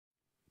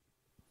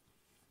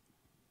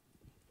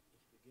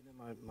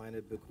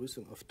meine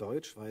Begrüßung auf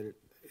Deutsch, weil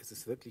es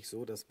ist wirklich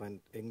so, dass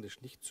mein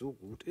Englisch nicht so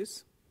gut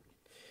ist.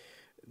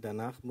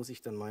 Danach muss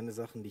ich dann meine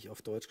Sachen, die ich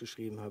auf Deutsch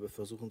geschrieben habe,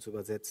 versuchen zu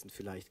übersetzen.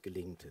 Vielleicht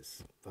gelingt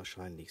es,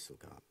 wahrscheinlich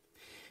sogar.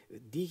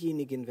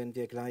 Diejenigen, wenn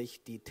wir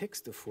gleich die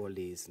Texte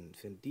vorlesen,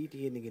 für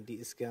diejenigen, die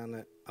es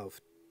gerne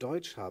auf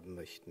Deutsch haben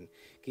möchten,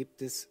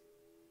 gibt es,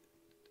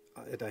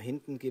 da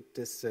hinten gibt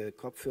es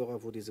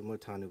Kopfhörer, wo die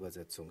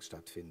Simultanübersetzung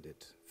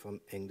stattfindet,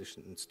 vom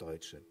Englischen ins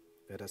Deutsche.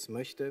 Wer das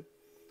möchte,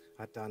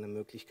 hat da eine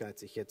Möglichkeit,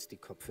 sich jetzt die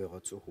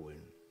Kopfhörer zu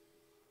holen.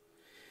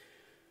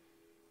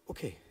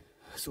 Okay,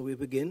 so we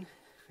begin.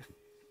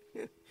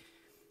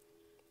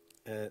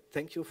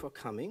 Thank you for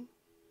coming.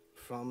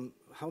 From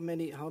how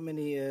many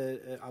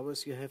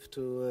hours you have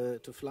to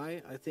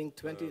fly? I think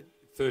 20.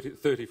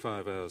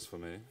 35 hours for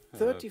me.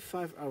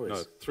 35 hours.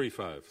 No,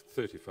 35.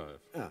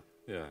 Ah.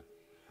 Yeah.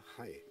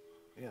 Hi.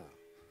 Yeah,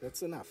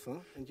 that's enough, huh?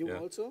 And you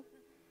also?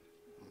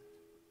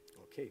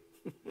 Okay.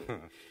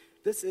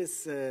 This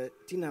is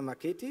Tina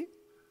Makereti.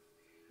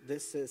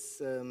 This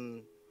is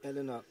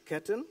Eleanor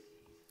Catton,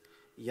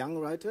 young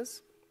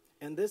writers.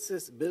 And this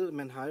is Bill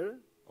Manhire.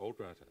 Old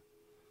writer.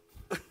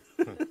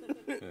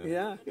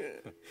 Yeah.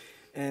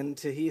 And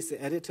he's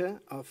the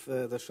editor of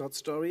the short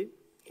stories,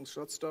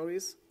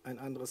 Ein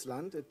anderes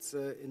Land. It's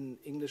in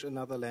English,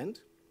 Another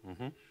Land.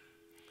 Mm-hmm.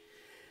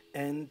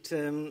 And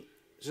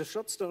the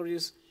short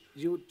stories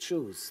you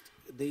choose,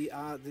 these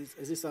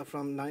are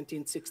from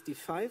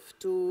 1965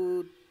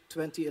 to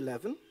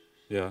 2011.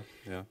 Yeah.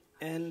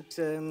 And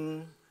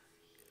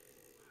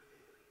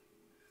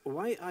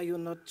why are you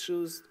not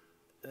choose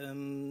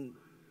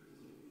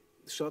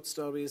short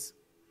stories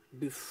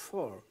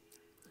before?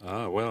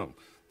 Well,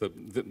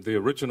 the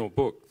original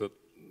book that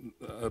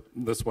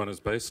this one is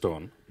based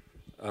on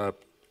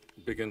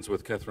begins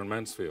with Catherine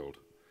Mansfield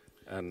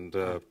and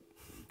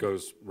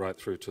goes right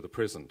through to the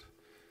present.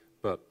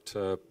 But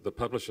the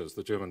publishers,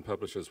 the German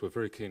publishers, were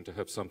very keen to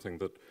have something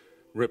that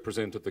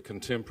represented the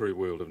contemporary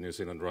world of New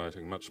Zealand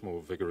writing much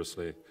more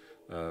vigorously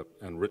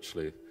and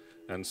richly.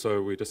 And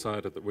so we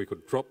decided that we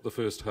could drop the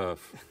first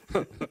half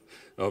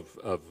of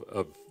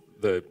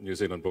the New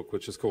Zealand book,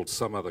 which is called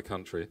Some Other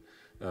Country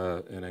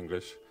in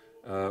English,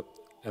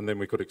 and then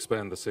we could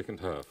expand the second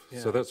half.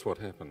 Yeah. So that's what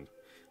happened.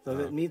 So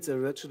that means the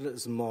original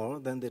is more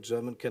than the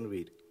German can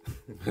read.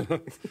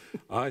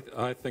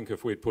 I think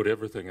if we'd put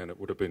everything in, it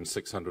would have been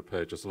 600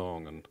 pages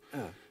long and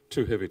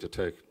too heavy to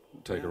take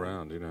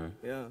around, you know.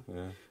 Yeah.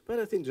 But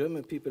I think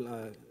German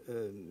people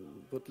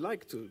would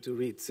like to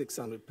read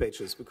 600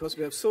 pages because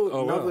we have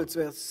novels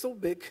that are so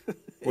big.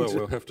 Well,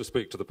 we'll have to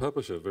speak to the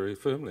publisher very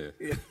firmly.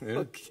 Yeah.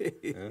 Okay.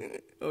 Yeah.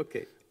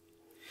 Okay.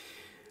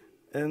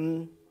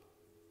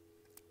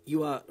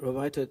 You are a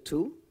writer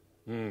too?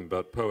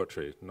 But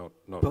poetry, not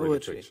poetry. Really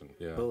fiction.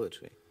 Yeah.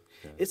 Poetry.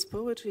 Yeah. Is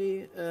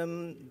poetry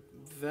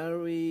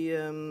very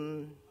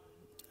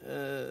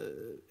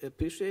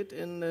appreciated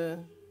in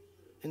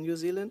New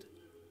Zealand?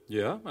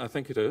 Yeah, I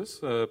think it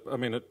is. I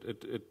mean,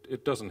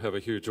 it doesn't have a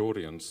huge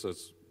audience,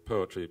 as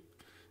poetry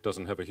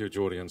doesn't have a huge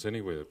audience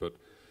anywhere, but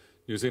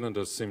New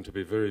Zealanders seem to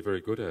be very,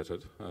 very good at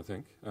it, I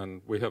think.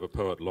 And we have a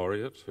poet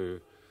laureate who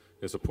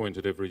is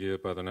appointed every year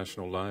by the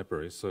National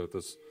Library, so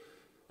there's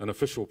an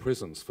official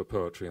presence for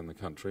poetry in the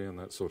country in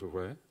that sort of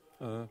way.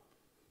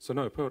 So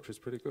no, poetry's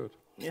pretty good.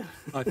 Yeah.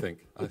 I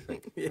think.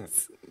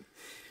 Yes.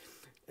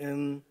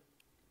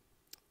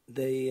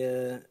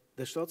 The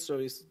short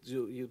stories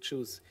you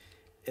choose,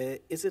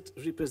 is it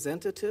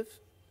representative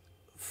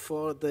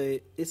for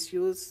the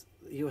issues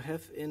you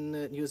have in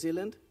New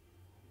Zealand?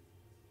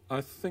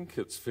 I think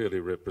it's fairly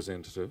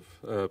representative.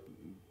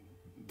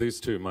 These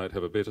two might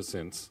have a better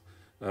sense.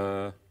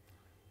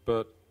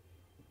 But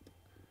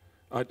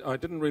I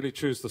didn't really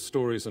choose the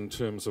stories in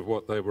terms of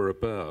what they were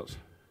about.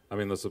 I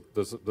mean,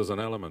 there's an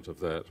element of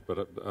that,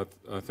 but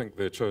I think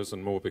they're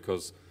chosen more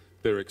because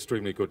they're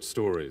extremely good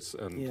stories,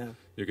 and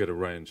you get a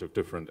range of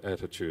different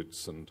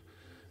attitudes. And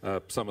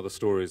some of the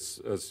stories,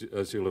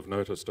 as you'll have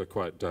noticed, are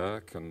quite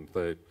dark, and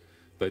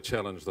they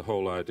challenge the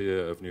whole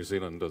idea of New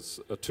Zealand as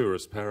a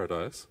tourist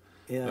paradise.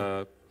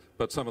 Yeah.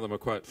 But some of them are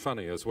quite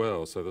funny as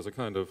well. So there's a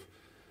kind of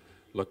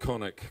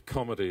laconic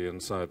comedy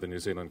inside the New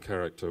Zealand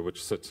character,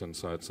 which sits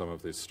inside some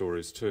of these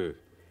stories too.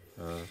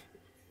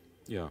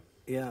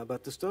 Yeah,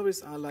 but the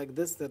stories are like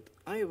this, that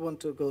I want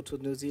to go to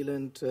New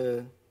Zealand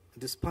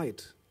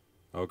despite.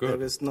 Oh, good.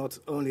 There is not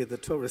only the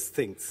tourist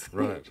things.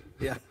 Right.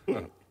 Yeah.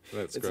 Well,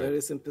 that's it's great.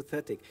 Very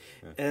sympathetic.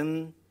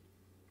 Yeah.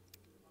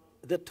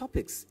 The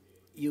topics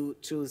you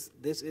choose,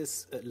 this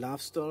is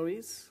love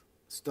stories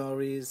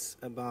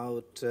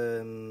about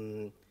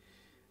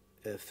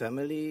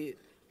family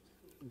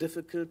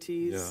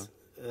difficulties,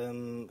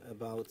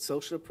 about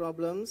social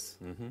problems.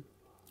 Mm-hmm.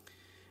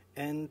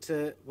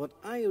 And what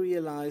I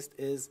realized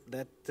is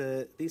that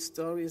these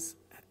stories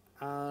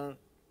are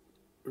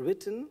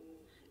written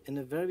in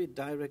a very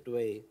direct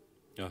way.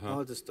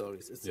 All the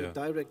stories. It's a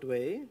direct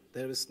way.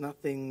 There is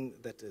nothing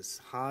that is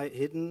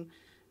hidden.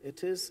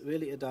 It is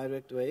really a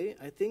direct way.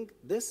 I think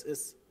this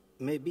is,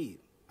 maybe,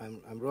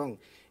 I'm wrong,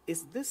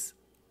 is this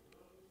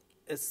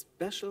a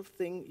special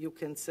thing you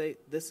can say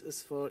this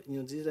is for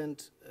New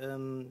Zealand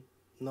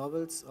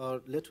novels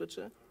or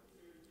literature?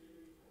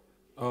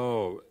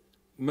 Oh,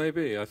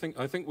 maybe. I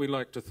think we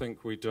like to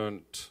think we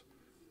don't,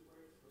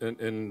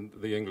 in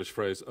the English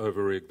phrase,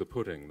 over-egg the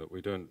pudding, that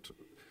we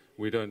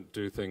don't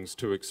do things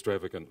too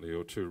extravagantly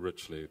or too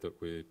richly,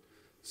 that we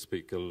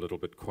speak a little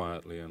bit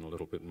quietly and a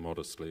little bit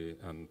modestly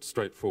and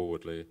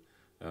straightforwardly,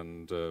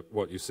 and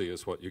what you see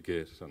is what you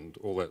get, and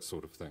all that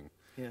sort of thing.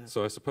 Yeah.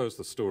 So I suppose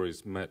the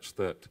stories match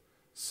that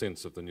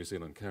sense of the New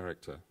Zealand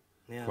character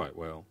quite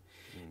well.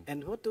 Mm.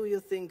 And what do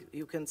you think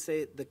you can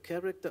say the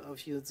character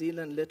of New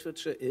Zealand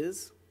literature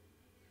is?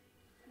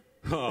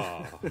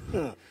 Oh,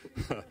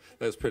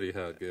 that's pretty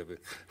hard, Gabby.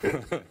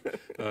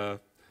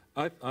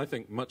 I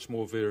think much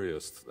more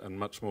various and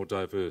much more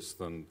diverse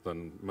than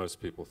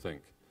most people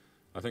think.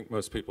 I think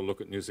most people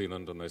look at New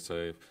Zealand and they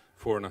say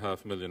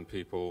 4.5 million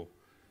people,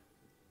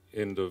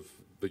 end of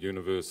the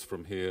universe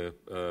from here,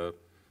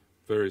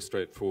 very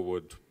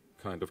straightforward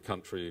kind of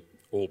country,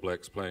 all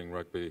blacks playing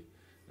rugby,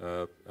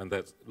 and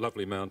that's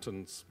lovely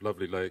mountains,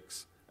 lovely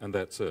lakes, and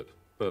that's it.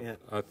 But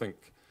I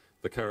think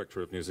the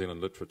character of New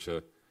Zealand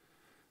literature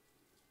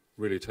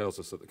really tells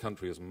us that the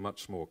country is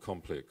much more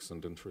complex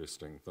and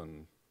interesting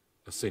than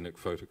a scenic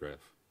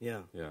photograph.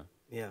 Yeah. Yeah.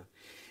 Yeah.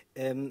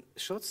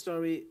 Short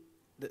story,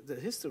 the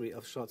history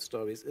of short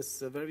stories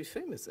is very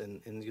famous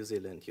in New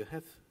Zealand. You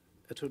have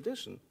a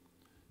tradition.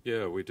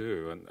 Yeah, we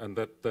do. And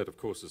that, of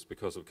course, is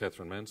because of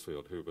Catton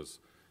Mansfield, who was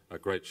a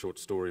great short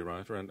story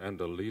writer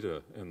and a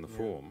leader in the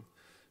form,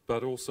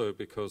 but also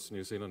because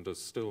New Zealanders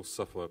still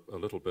suffer a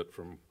little bit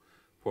from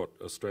what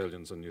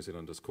Australians and New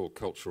Zealanders call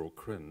cultural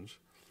cringe.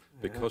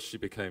 Because she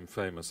became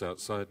famous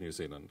outside New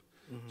Zealand,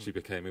 she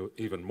became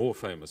even more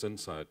famous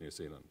inside New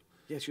Zealand.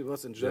 Yeah, she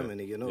was in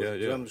Germany, you know,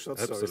 German short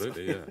stories.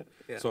 Absolutely,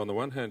 yeah. So on the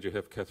one hand, you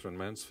have Catton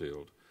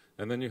Mansfield,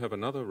 and then you have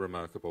another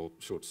remarkable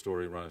short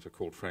story writer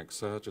called Frank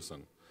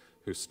Sargison,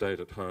 who stayed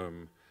at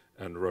home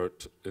and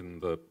wrote in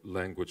the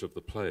language of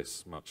the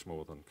place much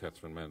more than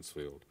Catton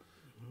Mansfield,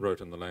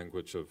 wrote in the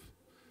language of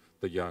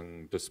the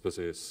young,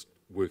 dispossessed,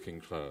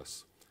 working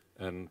class.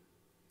 And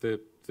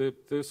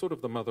they're sort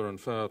of the mother and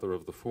father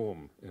of the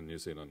form in New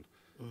Zealand,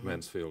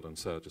 Mansfield and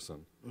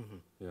Sargison.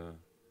 Yeah.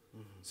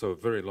 So a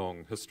very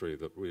long history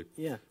that we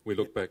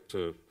look back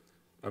to.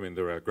 I mean,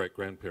 they're our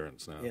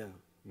great-grandparents now. Yeah.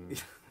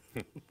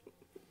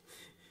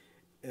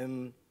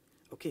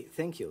 Okay,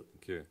 thank you.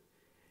 Thank you.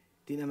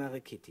 Dina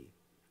Makereti,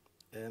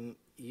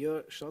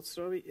 your short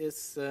story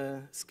is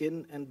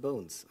Skin and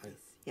Bones,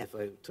 if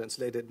I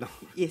translate it now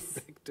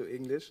back to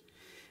English.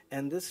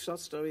 And this short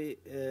story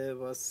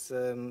was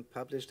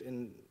published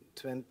in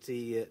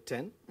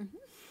 2010.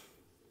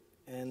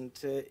 And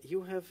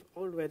you have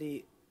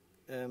already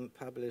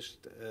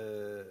published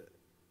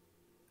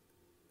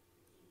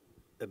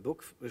a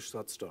book with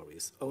short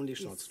stories, only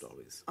short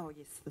stories. Oh,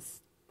 yes,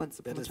 this Once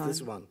Upon that a Time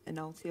this one. in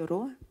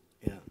Aotearoa.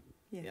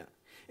 Yeah.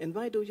 And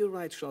why do you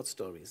write short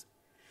stories?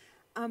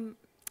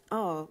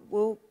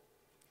 Well,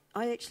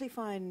 I actually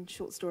find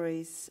short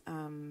stories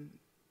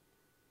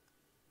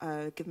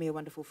give me a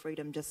wonderful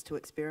freedom just to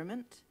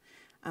experiment.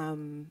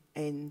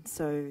 And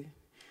so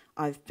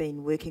I've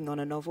been working on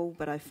a novel,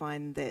 but I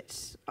find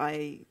that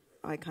I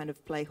kind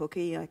of play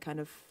hooky. I kind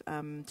of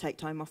take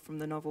time off from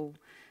the novel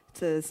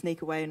to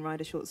sneak away and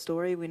write a short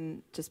story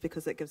just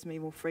because it gives me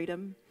more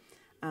freedom.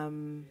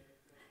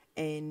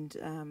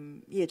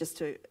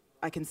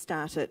 I can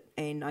start it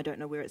and I don't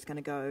know where it's going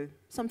to go.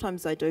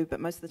 Sometimes I do,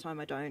 but most of the time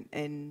I don't,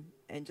 and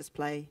just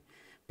play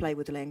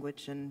with the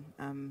language and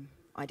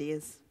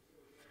ideas.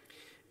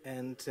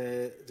 And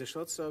the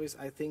short stories,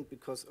 I think,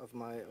 because of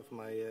my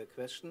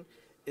question,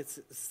 it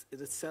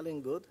is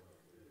selling good.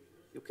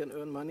 You can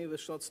earn money with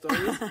short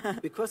stories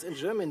because in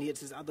Germany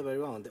it is the other way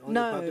around. The only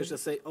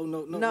publishers say, "Oh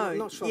no,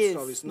 not short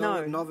stories,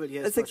 novel,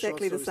 yes." It's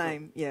exactly the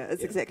same. Yeah,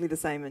 it's exactly the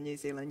same in New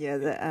Zealand.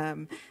 Yeah,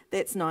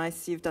 that's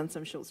nice. You've done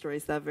some short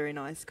stories; they're very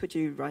nice. Could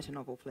you write a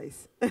novel,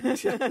 please?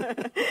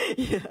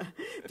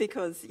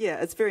 Because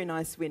it's very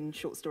nice when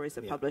short stories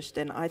are published,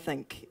 and I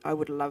think I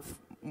would love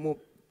more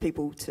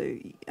people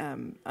to.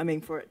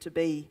 For it to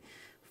be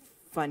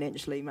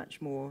financially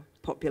much more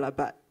popular,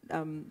 but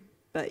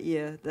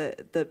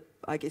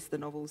I guess the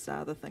novels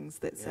are the things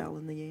that sell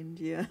in the end.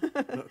 Yeah.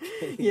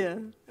 Okay.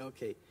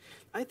 Okay.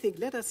 I think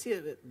let us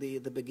hear the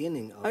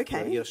beginning of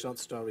your short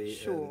story,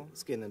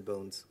 Skin and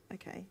Bones.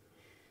 Okay.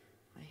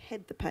 I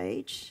had the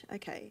page.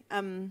 Okay.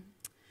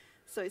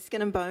 So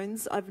Skin and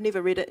Bones. I've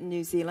never read it in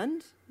New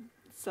Zealand,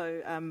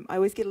 so I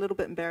always get a little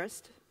bit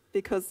embarrassed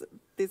because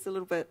there's a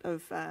little bit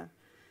of.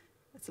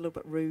 It's a little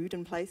bit rude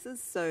in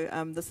places. So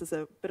this is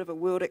a bit of a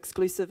world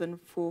exclusive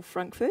for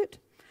Frankfurt.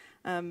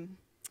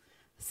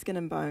 Skin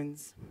and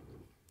Bones.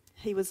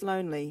 He was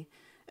lonely.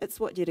 It's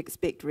what you'd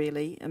expect,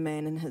 really, a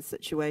man in his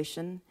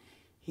situation.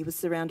 He was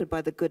surrounded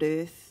by the good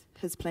earth,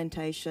 his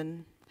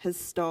plantation, his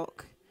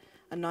stock,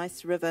 a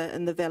nice river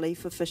in the valley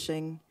for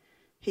fishing.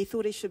 He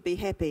thought he should be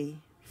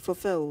happy,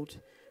 fulfilled,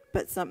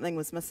 but something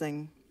was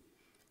missing.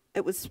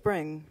 It was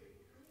spring.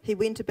 He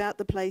went about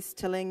the place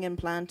tilling and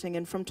planting,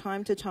 and from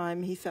time to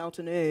time he felt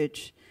an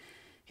urge.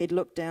 He'd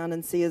look down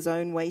and see his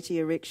own weighty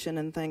erection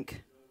and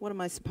think, what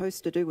am I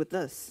supposed to do with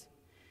this?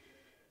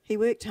 He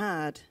worked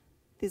hard.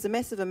 There's a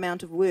massive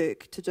amount of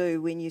work to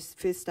do when you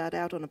first start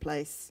out on a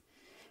place.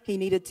 He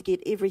needed to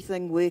get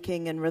everything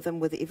working in rhythm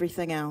with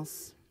everything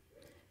else.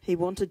 He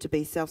wanted to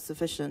be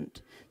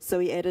self-sufficient, so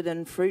he added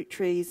in fruit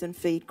trees and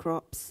feed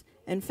crops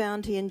and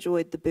found he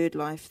enjoyed the bird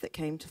life that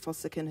came to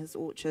fossicken his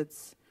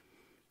orchards.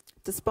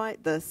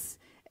 Despite this,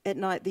 at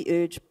night the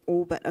urge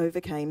all but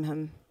overcame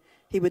him.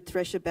 He would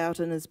thresh about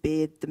in his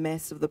bed, the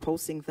mass of the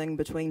pulsing thing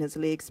between his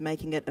legs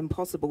making it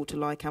impossible to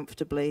lie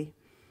comfortably.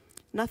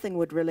 Nothing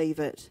would relieve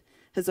it.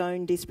 His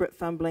own desperate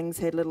fumblings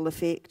had little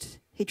effect.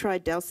 He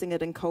tried dousing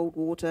it in cold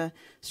water,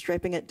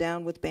 strapping it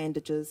down with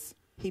bandages.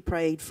 He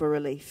prayed for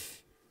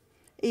relief.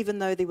 Even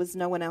though there was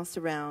no one else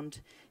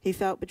around, he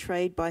felt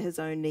betrayed by his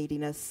own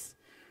neediness.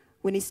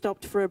 When he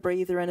stopped for a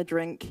breather and a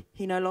drink,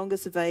 he no longer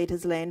surveyed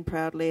his land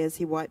proudly as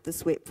he wiped the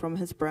sweat from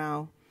his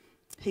brow.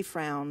 He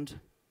frowned.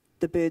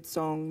 The bird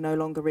song no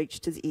longer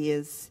reached his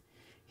ears.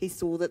 He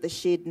saw that the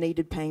shed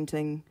needed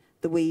painting,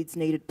 the weeds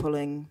needed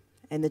pulling,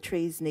 and the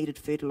trees needed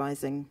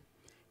fertilizing.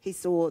 He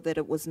saw that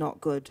it was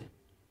not good.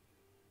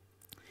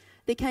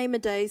 There came a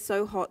day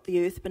so hot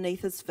the earth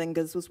beneath his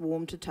fingers was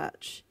warm to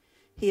touch.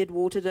 He had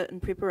watered it in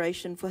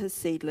preparation for his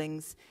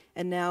seedlings,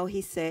 and now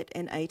he sat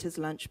and ate his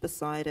lunch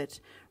beside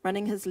it,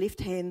 running his left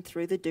hand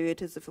through the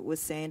dirt as if it was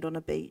sand on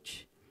a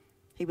beach.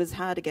 He was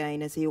hard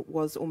again, as he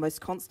was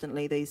almost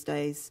constantly these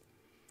days.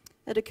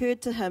 It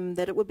occurred to him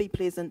that it would be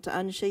pleasant to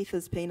unsheath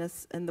his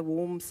penis in the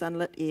warm,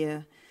 sunlit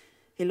air.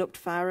 He looked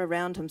far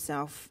around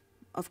himself.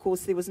 Of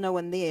course, there was no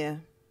one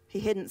there.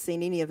 He hadn't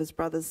seen any of his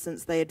brothers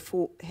since they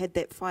had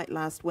that fight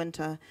last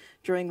winter,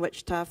 during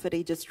which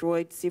Tawhiri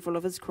destroyed several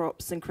of his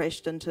crops and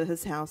crashed into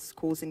his house,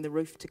 causing the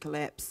roof to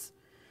collapse.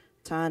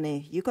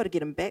 "Tane, you got to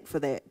get him back for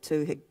that,"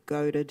 Tu had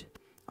goaded.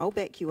 "I'll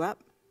back you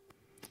up."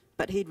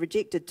 But he'd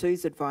rejected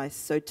Tu's advice,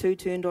 so Tu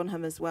turned on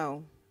him as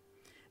well.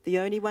 The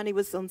only one he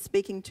was on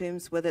speaking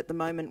terms with at the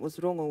moment was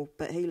Rongo,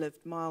 but he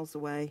lived miles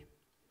away.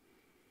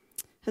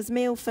 His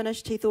meal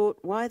finished, he thought,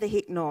 why the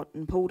heck not,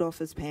 and pulled off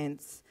his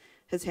pants.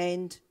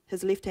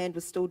 His left hand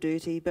was still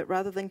dirty, but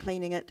rather than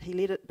cleaning it, he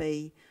let it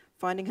be,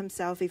 finding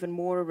himself even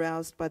more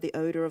aroused by the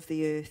odour of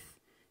the earth.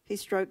 He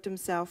stroked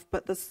himself,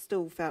 but this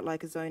still felt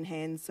like his own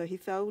hands, so he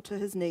fell to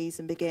his knees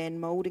and began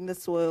moulding the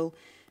soil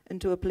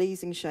into a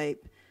pleasing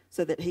shape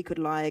so that he could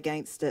lie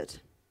against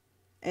it.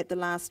 At the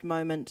last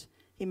moment,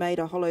 he made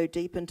a hollow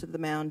deep into the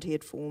mound he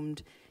had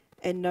formed,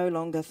 and no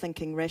longer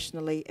thinking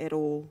rationally at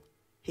all,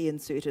 he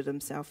inserted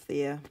himself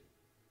there.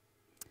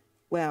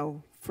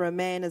 Well, for a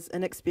man as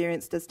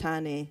inexperienced as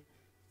Tane,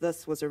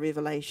 this was a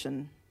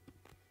revelation.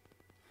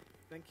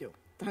 Thank you.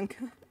 Danke.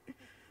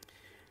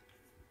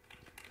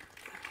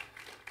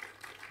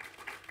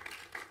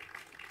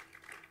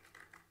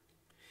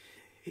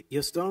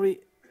 Your story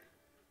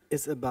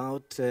is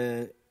about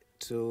to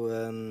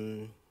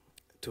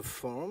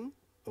form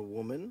a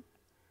woman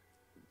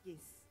Yes.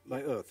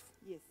 by earth.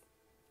 Yes.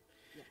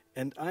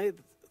 And I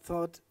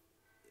thought,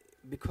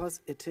 because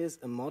it is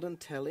a modern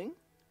telling,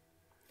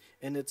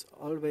 and it's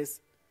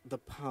always the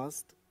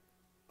past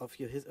of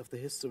the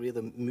history,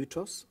 the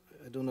mythos.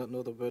 I do not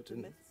know the word The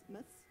in.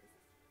 myths?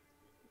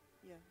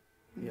 Yeah.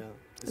 Yeah.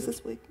 Is it-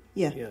 this week?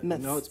 Yeah. Yeah.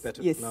 Myths. Now it's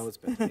better. Yes. Now it's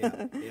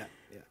better. Yeah.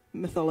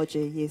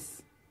 Mythology,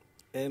 yes.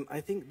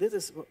 I think this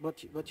is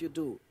what you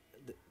do,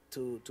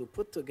 to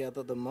put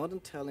together the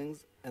modern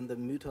tellings and the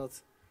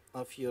mythos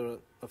of your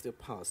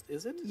past.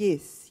 Is it?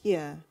 Yes,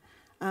 yeah.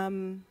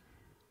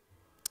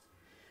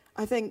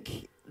 I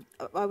think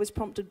I was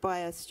prompted by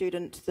a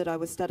student that I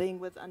was studying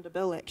with under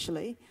Bill,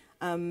 actually,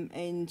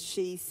 and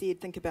she said,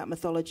 think about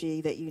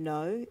mythology that you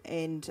know,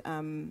 and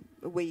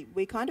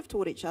we kind of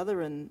taught each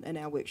other in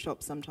our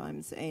workshops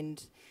sometimes,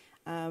 and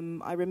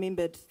I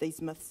remembered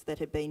these myths that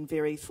had been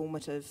very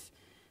formative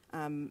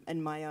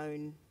in my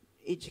own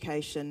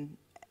education,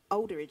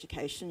 older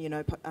education,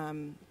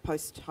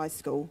 post-high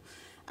school,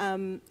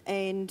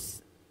 and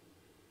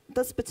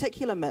this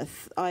particular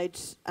myth I'd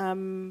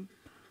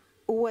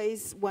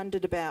always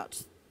wondered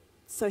about.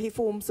 So he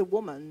forms a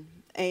woman,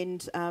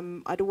 and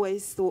I'd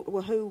always thought,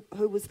 well,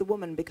 who was the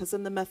woman? Because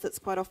in the myth it's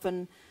quite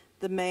often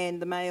the man,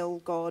 the male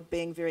god,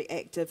 being very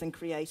active and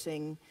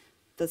creating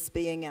this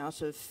being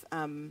out of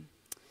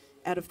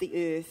the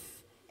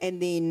earth,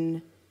 and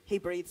then he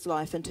breathes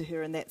life into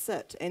her, and that's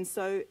it. And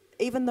so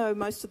even though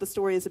most of the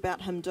story is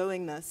about him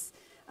doing this,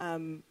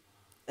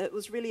 it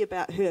was really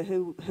about her.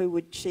 Who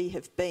would she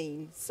have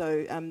been?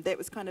 So that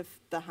was kind of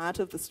the heart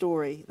of the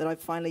story that I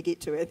finally get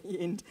to at the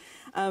end.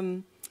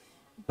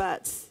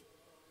 But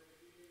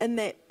in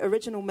that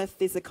original myth,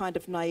 there's a kind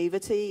of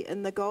naivety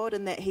in the god,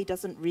 in that he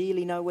doesn't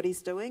really know what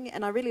he's doing.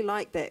 And I really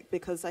like that,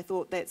 because I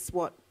thought that's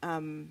what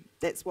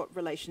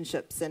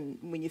relationships, and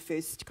when you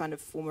first kind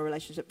of form a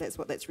relationship, that's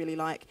what that's really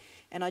like.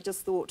 And I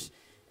just thought,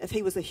 if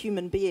he was a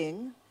human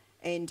being,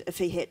 and if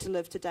he had to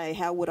live today,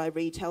 how would I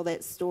retell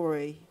that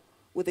story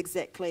with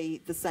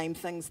exactly the same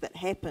things that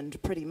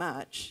happened pretty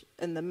much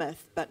in the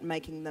myth, but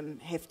making them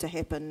have to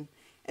happen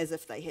as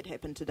if they had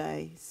happened today.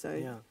 So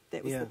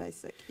that was the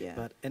basic,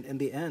 But and in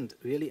the end,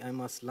 really, I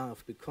must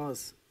laugh,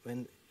 because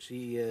when she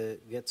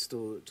gets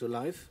to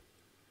life,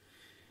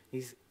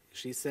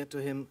 she said to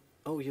him,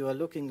 "Oh, you are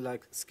looking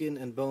like skin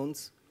and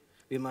bones.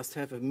 We must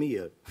have a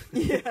meal."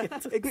 Yeah,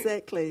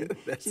 exactly.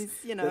 That's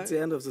the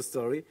end of the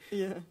story.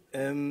 Yeah.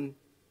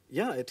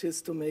 It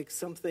is to make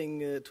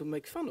something, to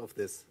make fun of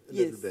this a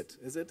little bit,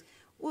 is it?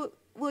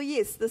 Well,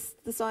 yes,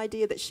 this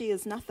idea that she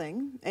is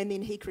nothing, and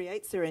then he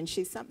creates her and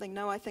she's something.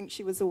 No, I think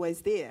she was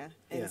always there,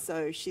 and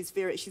so she's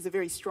a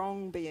very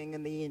strong being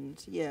in the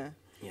end. Yeah.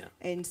 Yeah.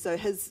 And so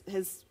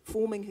his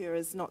forming her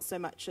is not so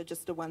much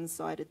just a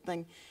one-sided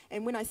thing.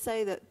 And when I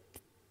say that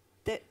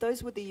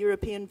those were the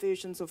European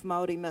versions of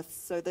Māori myths,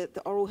 so that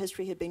the oral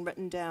history had been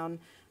written down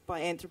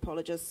by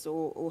anthropologists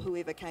or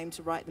whoever came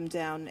to write them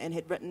down, and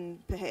had written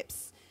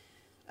perhaps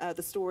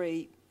the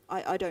story.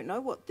 I don't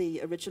know what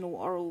the original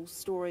oral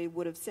story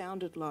would have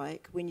sounded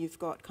like when you've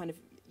got kind of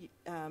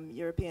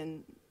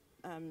European,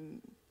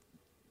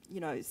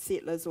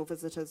 settlers or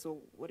visitors or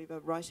whatever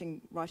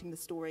writing the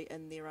story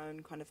in their own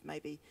kind of,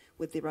 maybe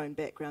with their own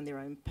background, their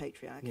own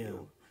patriarchy.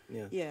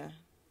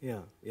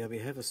 We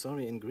have a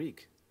story in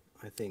Greek,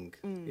 I think.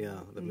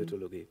 The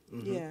mythology.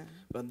 Mm-hmm. Yeah.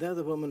 But there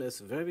the woman is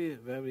very,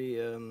 very.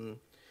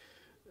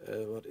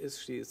 What is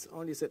she? It's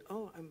only said,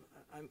 "Oh, I'm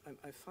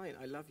fine.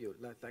 I love you,"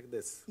 like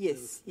this. Yes.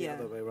 This is the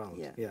other way around.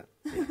 Yeah.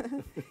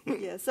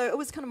 Yeah. So it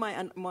was kind of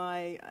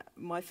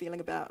my feeling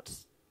about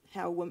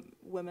how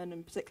women,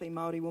 and particularly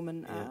Māori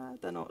women, are.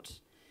 They're not.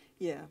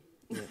 Yeah.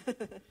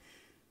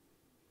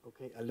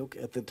 Okay. I look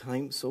at the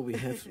time, so we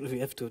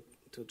have to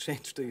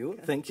change to you.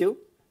 Okay. Thank you,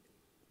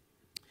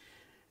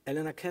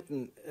 Eleanor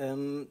Catton.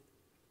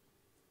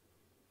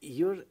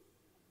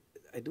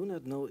 I do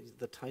not know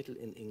the title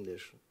in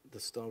English. The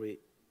story,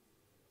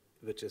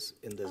 which is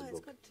in this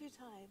book. It's got Two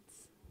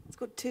Tides. It's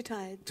called Two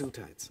Tides. Two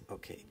Tides,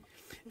 okay.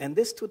 And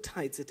this Two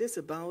Tides, it is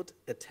about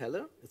a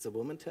teller, it's a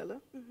woman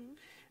teller,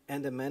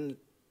 and a man,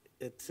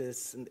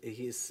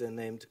 he is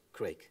named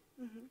Craig.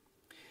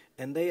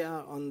 And they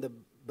are on the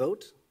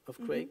boat of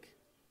Craig.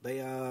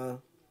 They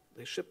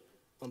ship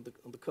on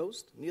the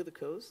coast, near the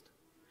coast.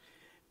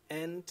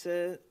 And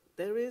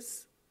there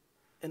is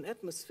an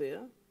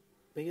atmosphere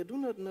where you do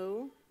not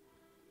know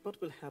what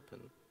will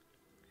happen.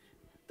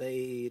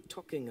 They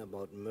talking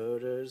about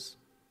murders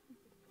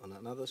on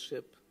another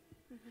ship,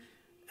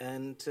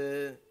 and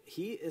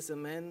he is a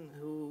man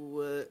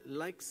who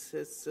likes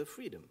his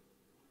freedom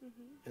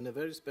in a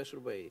very special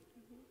way.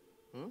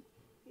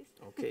 Yes.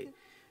 Okay,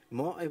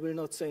 more I will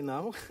not say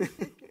now.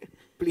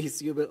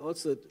 Please, you will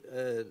also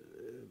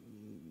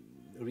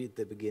read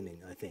the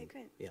beginning, I think.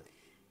 Great.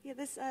 Yeah,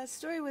 this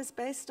story was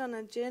based on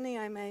a journey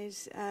I made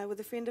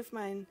with a friend of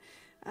mine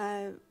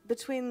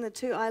between the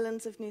two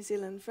islands of New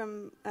Zealand,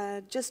 from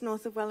just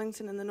north of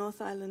Wellington in the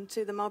North Island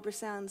to the Marlborough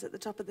Sounds at the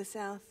top of the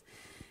south.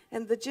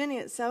 And the journey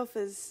itself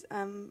is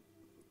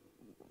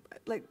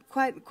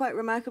quite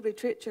remarkably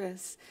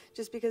treacherous,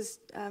 just because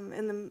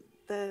in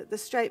the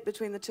strait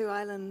between the two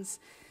islands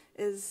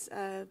is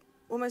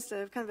almost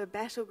a kind of a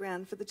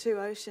battleground for the two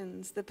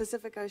oceans. The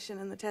Pacific Ocean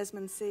and the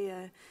Tasman Sea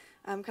are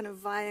kind of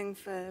vying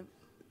for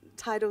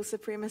tidal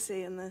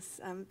supremacy in this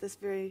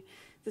very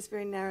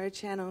narrow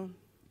channel.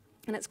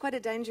 And it's quite a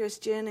dangerous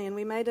journey, and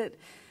we made it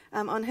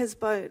on his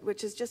boat,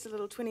 which is just a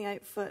little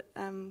 28-foot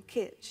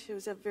ketch. It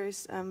was a very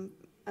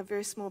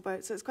small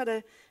boat, so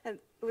it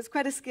was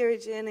quite a scary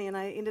journey, and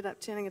I ended up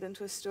turning it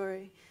into a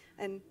story,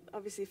 and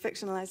obviously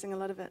fictionalising a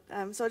lot of it.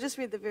 So I'll just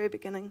read the very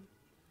beginning.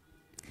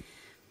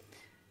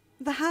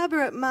 The harbour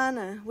at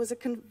Mana was a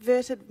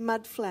converted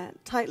mudflat,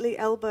 tightly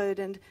elbowed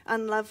and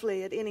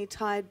unlovely at any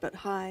tide but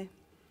high.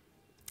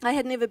 I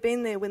had never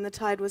been there when the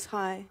tide was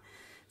high.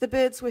 The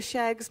birds were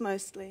shags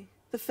mostly.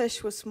 The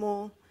fish were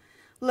small.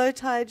 Low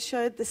tide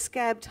showed the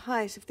scabbed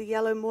height of the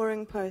yellow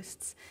mooring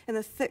posts and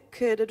the thick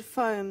curded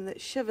foam that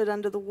shivered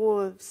under the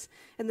wharves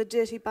and the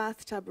dirty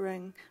bathtub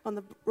ring on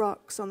the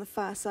rocks on the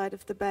far side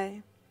of the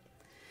bay.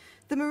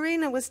 The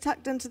marina was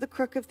tucked into the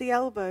crook of the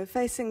elbow,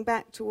 facing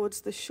back towards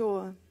the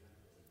shore.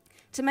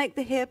 To make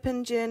the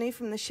hairpin journey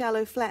from the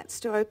shallow flats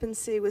to open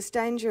sea was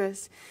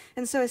dangerous,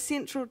 and so a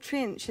central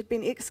trench had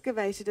been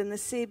excavated in the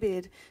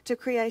seabed to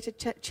create a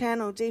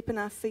channel deep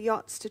enough for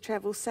yachts to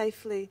travel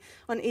safely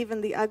on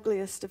even the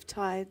ugliest of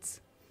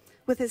tides.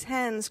 With his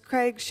hands,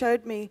 Craig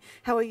showed me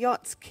how a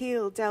yacht's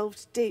keel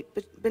delved deep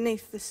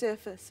beneath the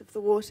surface of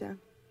the water.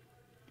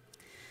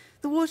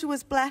 The water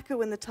was blacker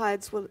when the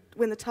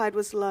tide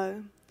was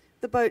low.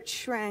 The boat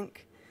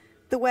shrank.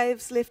 The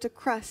waves left a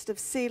crust of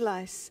sea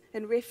lice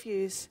and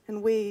refuse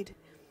and weed.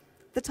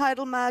 The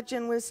tidal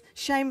margin was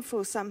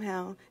shameful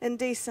somehow,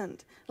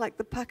 indecent, like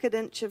the puckered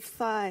inch of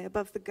thigh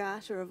above the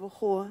garter of a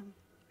whore.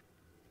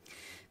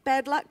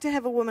 Bad luck to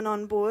have a woman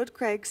on board,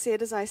 Craig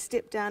said as I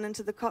stepped down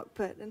into the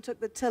cockpit and took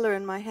the tiller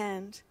in my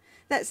hand.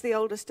 That's the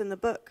oldest in the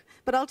book,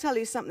 but I'll tell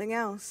you something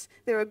else.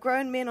 There are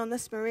grown men on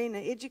this marina,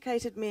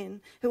 educated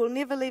men, who will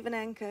never leave an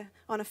anchor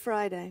on a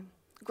Friday.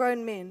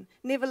 Grown men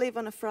never leave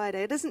on a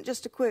Friday. It isn't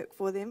just a quirk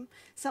for them.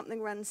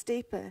 Something runs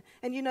deeper.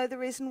 And you know the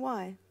reason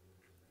why?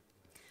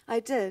 I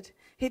did.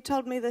 He'd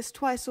told me this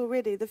twice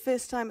already, the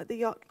first time at the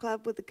yacht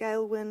club with the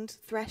gale wind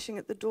thrashing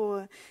at the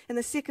door, and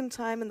the second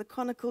time in the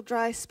conical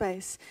dry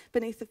space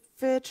beneath a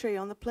fir tree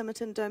on the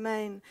Plimerton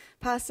domain,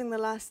 passing the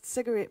last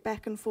cigarette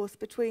back and forth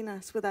between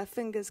us with our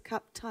fingers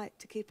cupped tight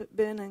to keep it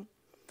burning.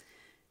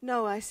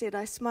 No, I said.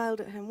 I smiled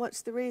at him.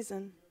 What's the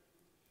reason?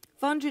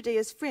 Vendredi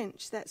is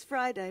French. That's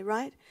Friday,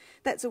 right?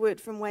 That's a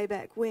word from way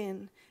back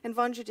when. And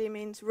Vendredi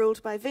means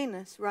ruled by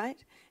Venus,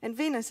 right? And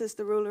Venus is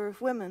the ruler of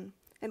women.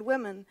 And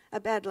women are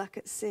bad luck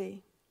at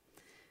sea.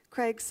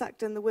 Craig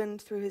sucked in the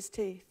wind through his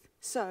teeth.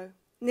 So,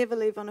 never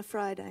leave on a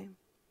Friday.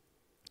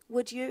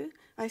 Would you?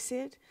 I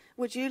said.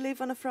 Would you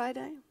leave on a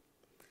Friday?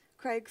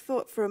 Craig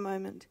thought for a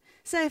moment.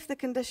 Say if the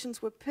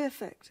conditions were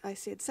perfect, I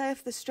said. Say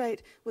if the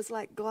strait was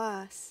like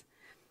glass.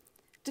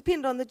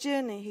 Depend on the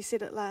journey, he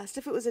said at last.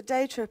 If it was a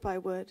day trip, I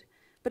would.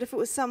 But if it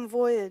was some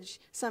voyage,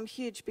 some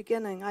huge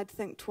beginning, I'd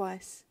think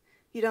twice.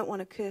 You don't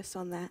want to curse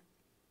on that.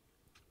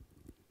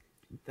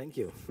 Thank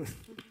you.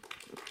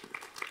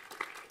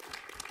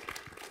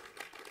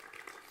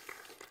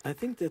 I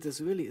think that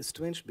is really a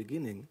strange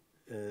beginning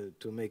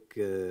to make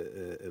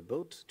a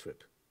boat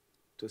trip.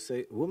 To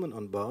say, woman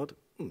on board,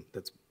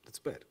 that's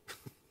bad.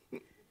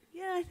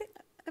 Yeah,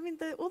 I mean,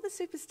 all the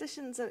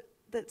superstitions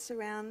that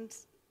surround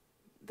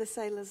the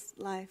sailor's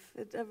life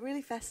are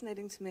really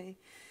fascinating to me.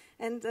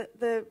 And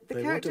the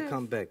they want to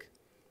come back.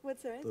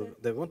 What's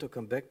that? They want to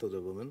come back to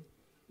the woman,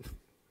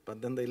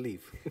 but then they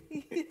leave.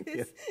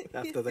 Yes.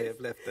 After they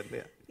have left them,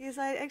 yeah. Yes,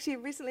 I actually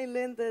recently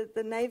learned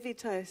the Navy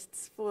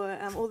toasts for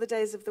all the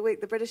days of the week.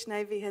 The British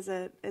Navy has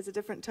a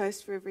different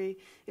toast for every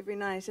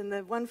night, and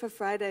the one for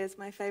Friday is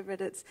my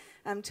favourite. It's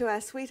to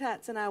our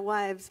sweethearts and our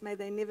wives, may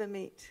they never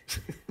meet,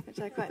 which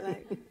I quite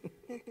like.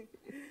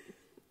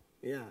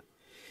 Yeah.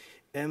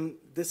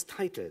 This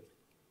title,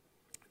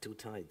 Two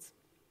Tides,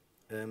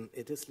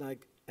 it is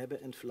like ebb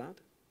and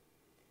flood.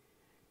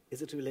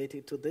 Is it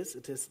related to this?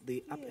 It is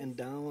the up and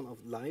down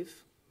of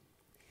life?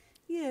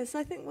 Yes,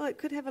 I think, well, it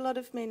could have a lot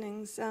of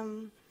meanings.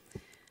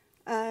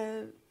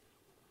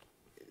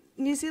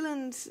 New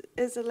Zealand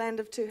is a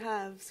land of two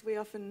halves. We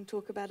often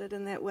talk about it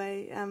in that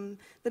way.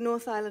 The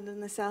North Island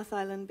and the South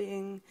Island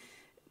being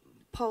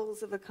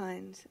poles of a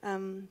kind,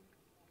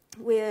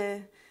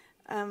 where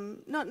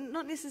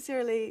not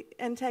necessarily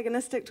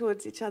antagonistic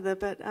towards each other,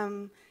 but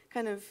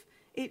kind of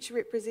each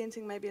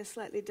representing maybe a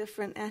slightly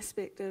different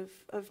aspect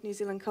of New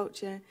Zealand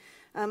culture.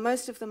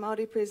 Most of the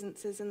Māori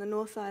presence is in the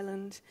North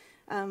Island,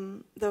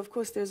 though of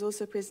course there's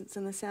also presence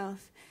in the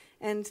South.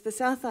 And the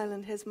South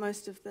Island has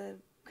most of the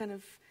kind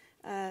of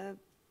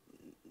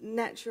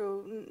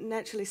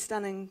naturally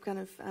stunning kind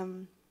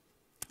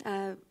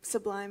of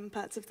sublime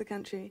parts of the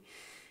country.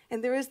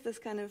 And there is this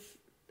kind of,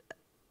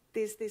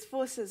 these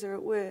forces are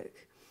at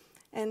work.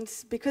 And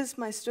because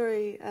my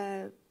story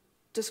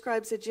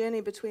describes a journey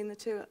between the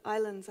two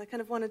islands, I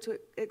kind of wanted to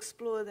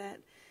explore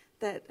that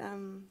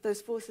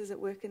those forces at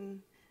work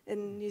in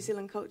New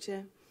Zealand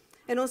culture.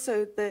 And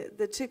also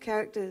the two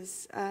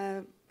characters,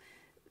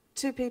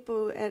 two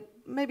people at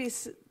maybe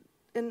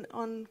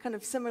on kind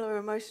of similar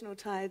emotional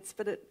tides,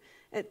 but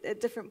at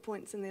different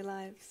points in their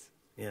lives.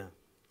 Yeah,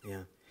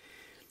 yeah.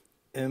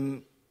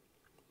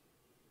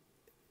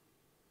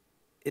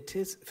 It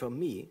is, for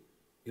me,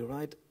 you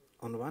write,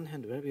 on one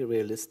hand, very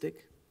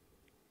realistic,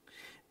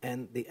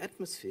 and the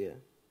atmosphere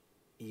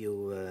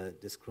you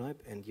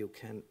describe and you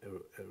can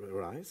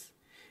arise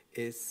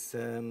is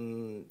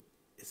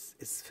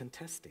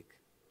fantastic.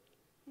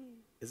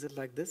 Is it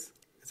like this?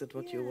 Is it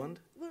what you want?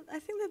 Well, I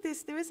think that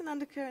there is an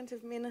undercurrent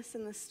of menace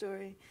in this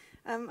story.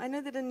 I know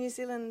that in New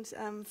Zealand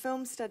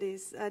film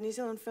studies, New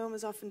Zealand film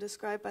is often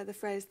described by the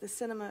phrase the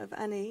cinema of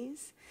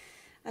unease.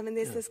 I mean,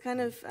 there's this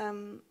kind of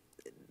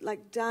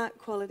like dark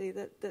quality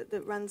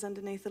that runs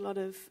underneath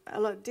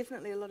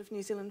definitely a lot of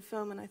New Zealand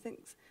film, and I think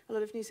a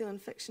lot of New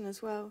Zealand fiction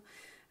as well.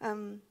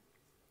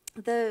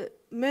 The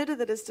murder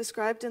that is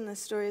described in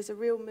this story is a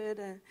real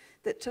murder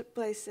that took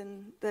place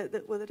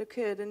that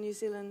occurred in New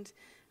Zealand.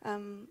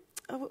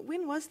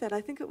 When was that?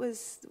 I think it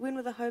was, when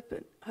were the Hope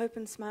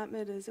and Smart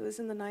murders? It was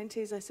in the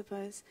 90s, I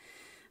suppose.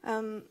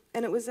 And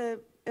it was a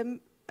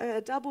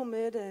double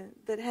murder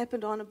that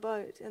happened on a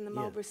boat in the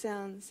Marlborough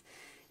Sounds,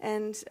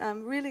 and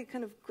really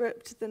kind of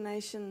gripped the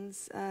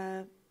nation's.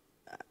 I'm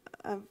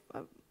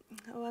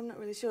not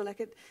really sure. Like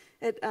it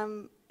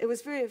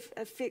was very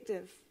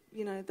effective.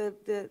 You know,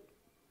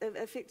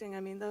 affecting. I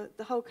mean,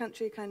 the whole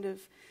country kind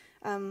of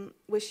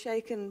was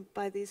shaken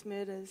by these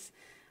murders.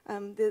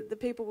 The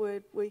people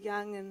were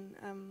young and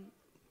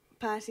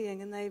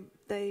partying, and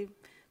they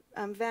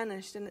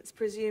vanished, and it's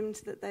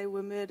presumed that they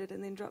were murdered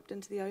and then dropped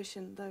into the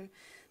ocean, though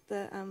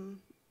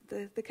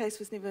the case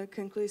was never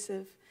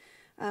conclusive.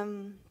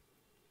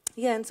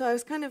 And so I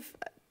was kind of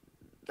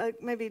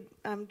like maybe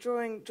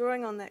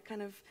drawing on that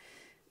kind of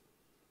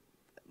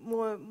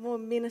more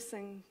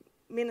menacing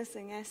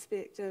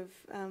aspect of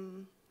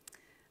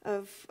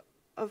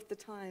the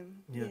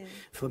time. Yeah.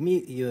 For me,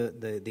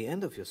 the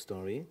end of your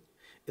story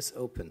is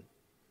open.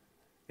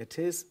 It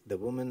is the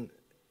woman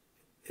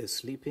is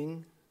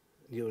sleeping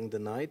during the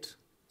night,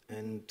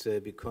 and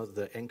because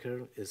the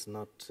anchor is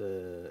not,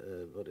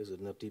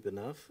 not deep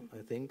enough,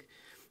 I think,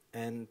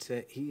 and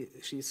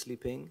she's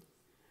sleeping,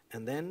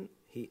 and then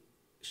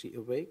she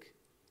awake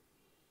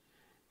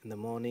in the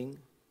morning,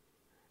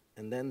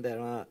 and then there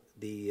are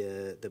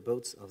the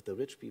boats of the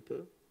rich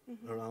people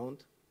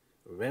around,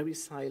 very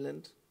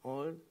silent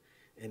all,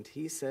 and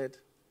he said,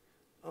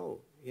 "Oh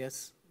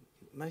yes,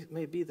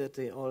 maybe that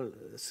they all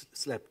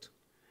slept."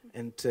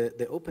 And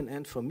the open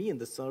end for me in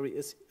the story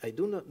is, I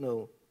do not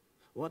know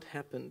what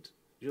happened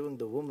during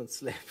the woman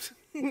slept.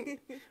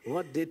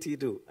 What did he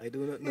do? I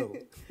do not know.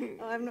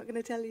 Oh, I'm not going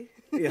to tell you.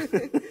 Yeah.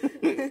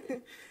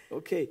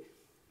 Okay.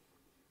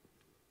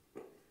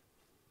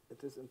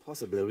 It is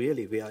impossible,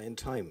 really. We are in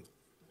time.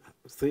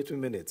 30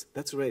 minutes.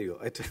 That's radio.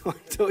 I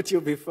told you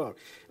before.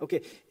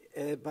 Okay,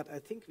 but I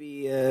think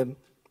we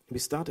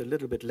start a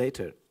little bit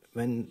later.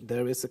 When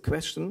there is a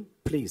question,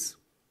 please.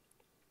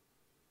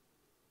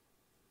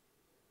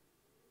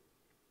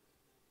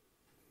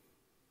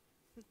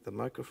 The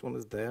microphone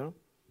is there.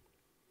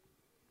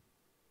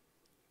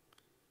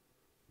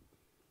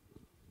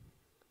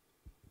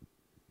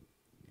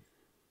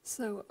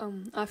 So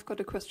I've got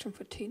a question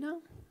for Tina,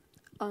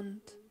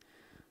 and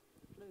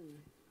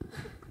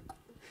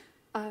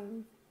I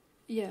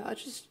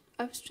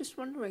was just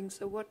wondering.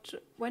 So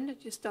when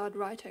did you start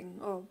writing,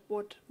 or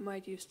what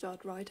made you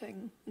start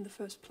writing in the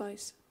first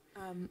place?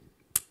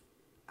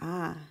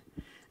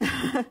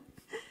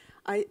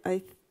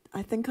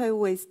 I think I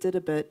always did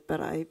a bit,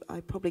 but I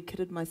probably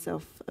kidded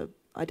myself.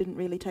 I didn't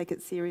really take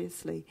it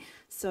seriously.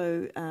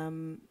 So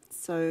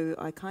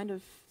I kind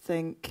of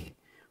think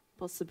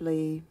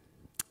possibly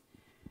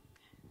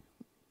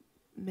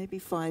maybe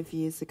 5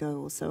 years ago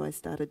or so I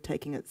started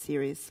taking it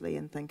seriously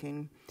and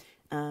thinking,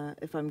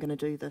 if I'm going to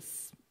do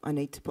this, I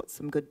need to put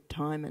some good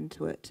time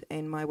into it.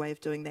 And my way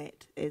of doing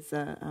that as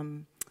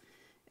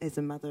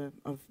a mother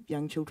of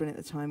young children at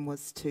the time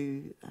was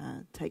to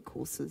take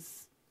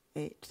courses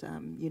at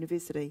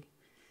university,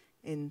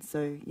 and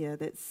so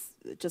that's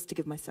just to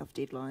give myself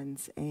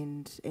deadlines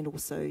and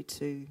also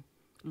to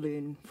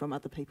learn from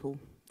other people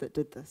that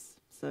did this.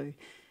 So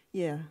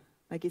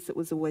I guess it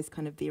was always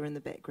kind of there in the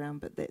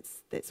background, but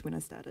that's when I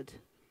started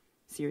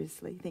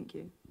seriously. Thank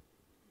you.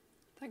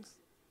 Thanks.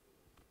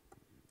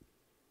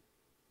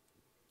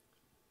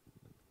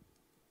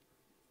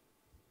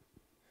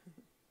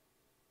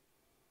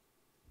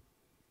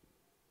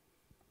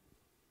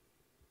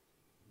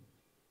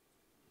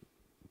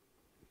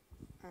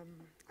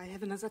 I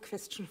have another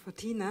question for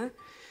Tina.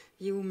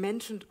 You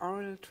mentioned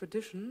oral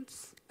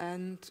traditions,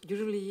 and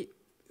usually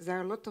there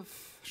are a lot of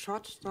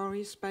short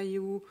stories by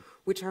you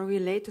which are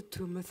related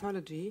to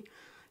mythology.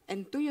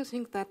 And do you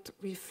think that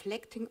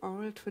reflecting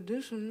oral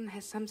tradition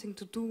has something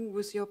to do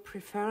with your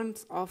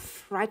preference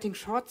of writing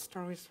short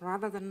stories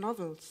rather than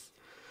novels?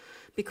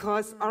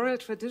 Because oral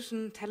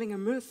tradition, telling a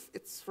myth,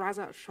 it's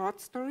rather a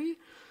short story.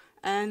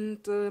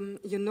 And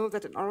you know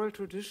that in oral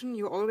tradition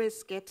you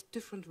always get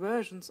different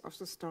versions of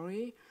the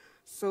story.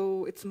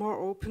 So it's more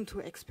open to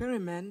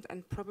experiment,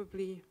 and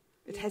probably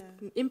it has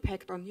an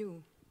impact on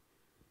you.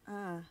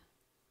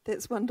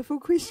 That's a wonderful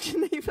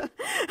question, Eva.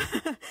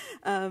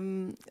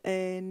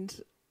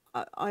 And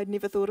I'd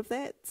never thought of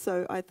that.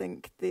 So I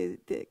think there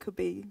could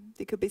be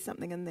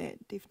something in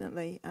that,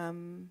 definitely.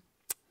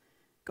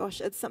 Gosh,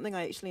 it's something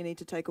I actually need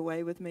to take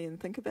away with me and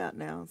think about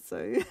now.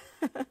 So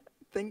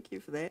thank you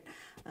for that.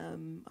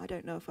 I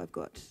don't know if I've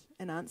got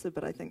an answer,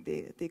 but I think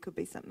there could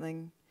be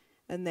something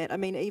in that. I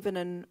mean, even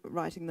in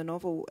writing the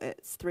novel,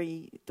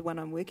 the one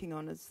I'm working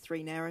on is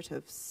 3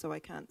 narratives, so I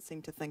can't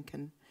seem to think.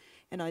 And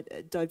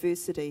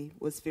diversity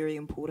was very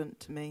important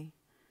to me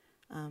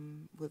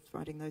with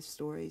writing those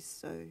stories.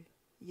 So,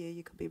 yeah,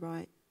 you could be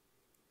right.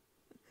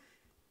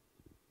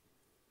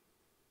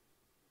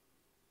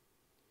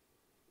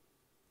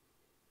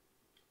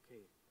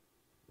 Okay.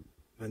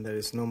 When there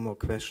is no more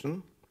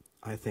question,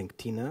 I thank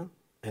Tina,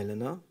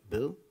 Eleanor,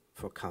 Bill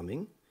for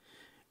coming.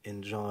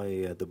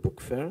 Enjoy the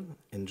book fair.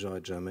 Enjoy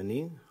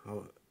Germany.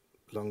 How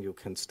long you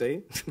can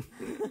stay.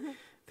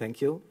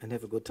 Thank you, and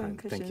have a good time.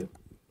 Thank you.